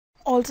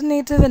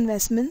Alternative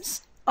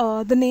investments.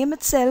 The name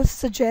itself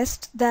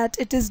suggests that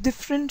it is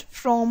different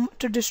from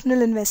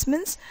traditional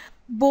investments,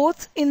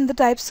 both in the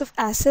types of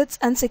assets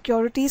and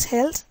securities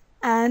held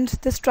and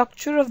the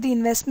structure of the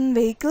investment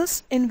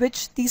vehicles in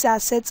which these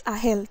assets are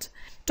held.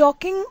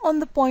 Talking on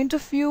the point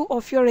of view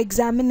of your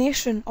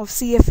examination of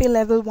CFA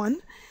Level 1,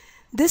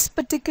 this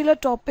particular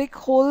topic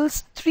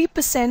holds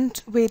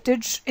 3%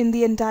 weightage in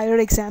the entire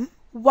exam.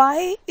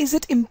 Why is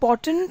it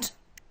important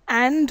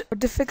and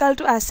difficult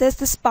to assess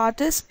this part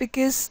is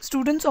because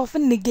students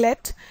often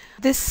neglect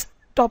this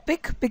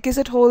topic because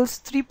it holds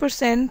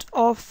 3%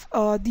 of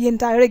the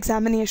entire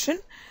examination.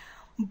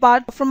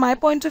 But from my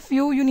point of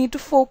view, you need to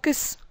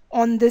focus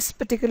on this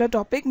particular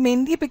topic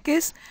mainly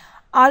because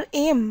our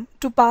aim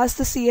to pass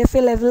the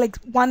CFA level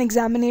 1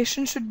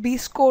 examination should be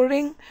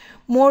scoring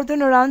more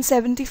than around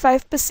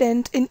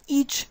 75% in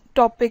each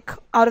topic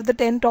out of the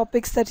 10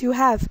 topics that you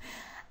have.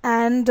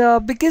 And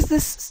because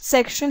this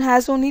section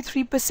has only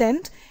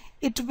 3%,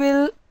 it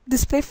will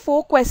display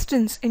 4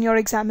 questions in your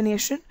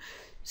examination.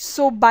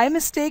 So by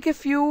mistake,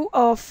 if you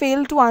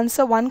fail to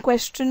answer one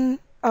question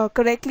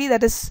correctly,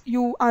 that is,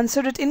 you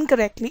answered it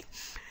incorrectly,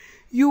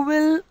 you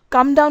will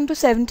come down to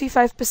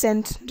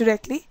 75%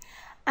 directly.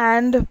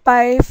 And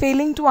by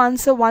failing to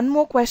answer one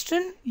more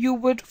question, you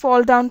would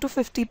fall down to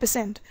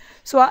 50%.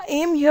 So our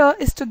aim here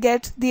is to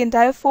get the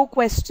entire 4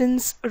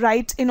 questions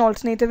right in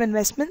alternative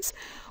investments.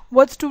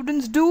 What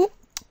students do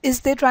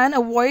is they try and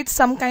avoid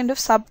some kind of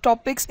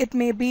subtopics. It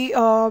may be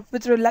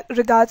with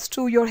regards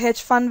to your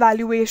hedge fund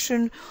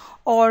valuation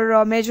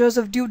or measures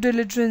of due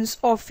diligence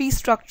or fee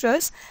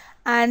structures,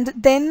 and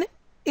then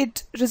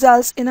it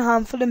results in a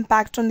harmful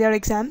impact on their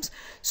exams.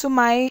 So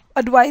my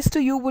advice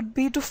to you would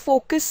be to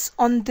focus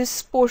on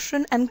this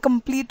portion and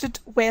complete it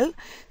well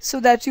so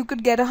that you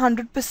could get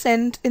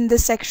 100% in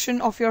this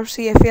section of your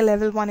CFA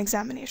Level 1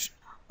 examination.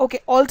 Okay,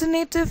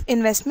 alternative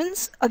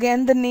investments.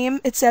 Again, the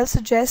name itself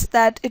suggests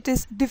that it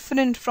is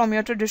different from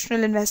your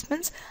traditional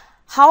investments.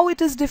 How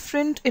it is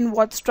different, in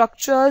what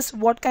structures,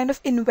 what kind of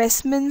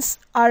investments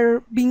are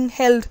being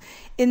held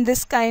in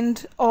this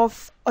kind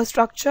of a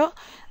structure,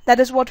 that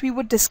is what we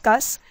would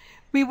discuss.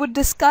 We would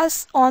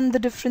discuss on the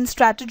different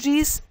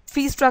strategies,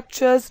 fee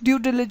structures, due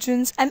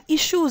diligence, and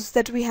issues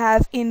that we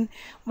have in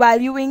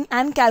valuing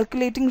and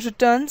calculating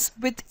returns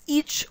with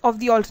each of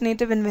the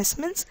alternative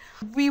investments.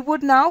 We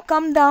would now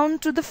come down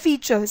to the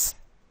features.